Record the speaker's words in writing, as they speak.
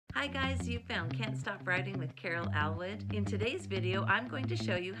Hi guys, you found Can't Stop Writing with Carol Alwood. In today's video, I'm going to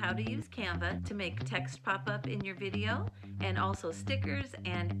show you how to use Canva to make text pop up in your video and also stickers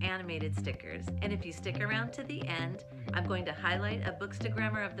and animated stickers. And if you stick around to the end, I'm going to highlight a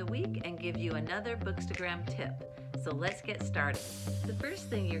Bookstagrammer of the week and give you another Bookstagram tip. So let's get started. The first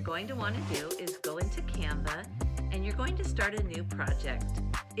thing you're going to want to do is go into Canva and you're going to start a new project.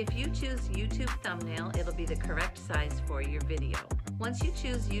 If you choose YouTube thumbnail, it'll be the correct size for your video. Once you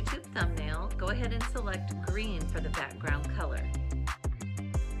choose YouTube thumbnail, go ahead and select green for the background color.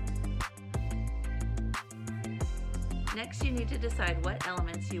 Next, you need to decide what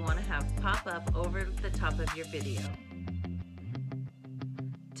elements you want to have pop up over the top of your video.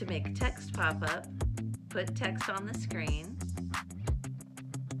 To make text pop up, put text on the screen.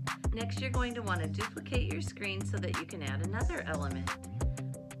 Next, you're going to want to duplicate your screen so that you can add another element.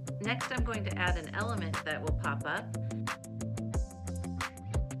 Next, I'm going to add an element that will pop up.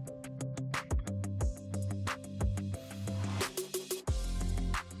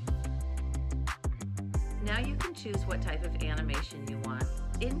 Now you can choose what type of animation you want.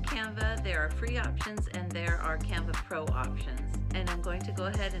 In Canva, there are free options and there are Canva Pro options. And I'm going to go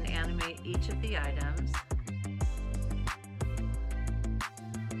ahead and animate each of the items.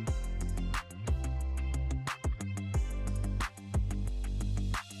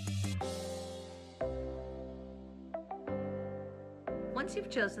 Once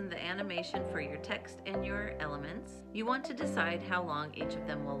you've chosen the animation for your text and your elements, you want to decide how long each of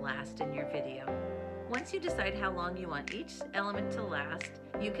them will last in your video. Once you decide how long you want each element to last,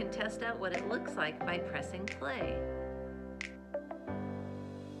 you can test out what it looks like by pressing play.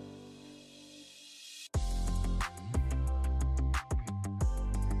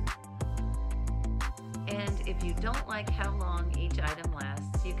 And if you don't like how long each item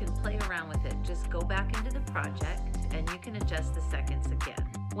lasts, you can play around with it. Just go back into the project and you can adjust the seconds again.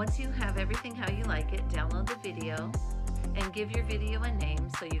 Once you have everything how you like it, download the video and give your video a name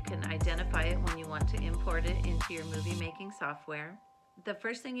so you can identify it when you want to import it into your movie making software. The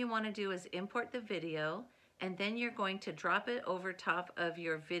first thing you want to do is import the video, and then you're going to drop it over top of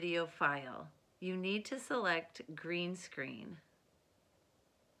your video file. You need to select green screen.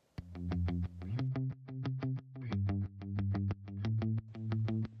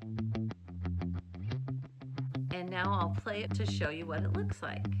 And now I'll play it to show you what it looks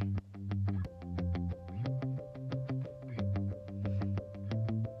like.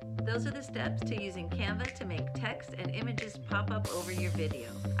 Those are the steps to using Canva to make text and images pop up over your video.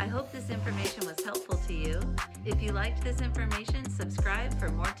 I hope this information was helpful to you. If you liked this information, subscribe for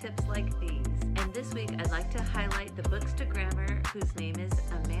more tips like these. And this week, I'd like to highlight the Bookstagrammer whose name is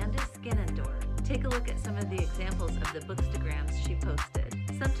Amanda Skinnendorf. Take a look at some of the examples of the Bookstagrams she posted.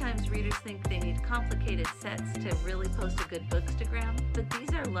 Sometimes readers think they need complicated sets to really post a good Bookstagram, but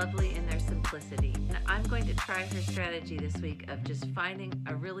these are lovely in their simplicity. And I'm going to try her strategy this week of just finding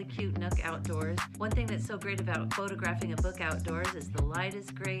a really cute nook outdoors. One thing that's so great about photographing a book outdoors is the light is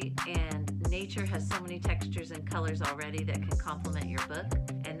great and nature has so many textures and colors already that can complement your book.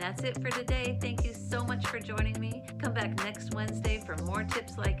 And that's it for today. Thank you so much for joining me. Come back next Wednesday for more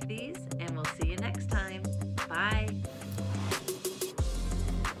tips like these, and we'll see you next time. Bye.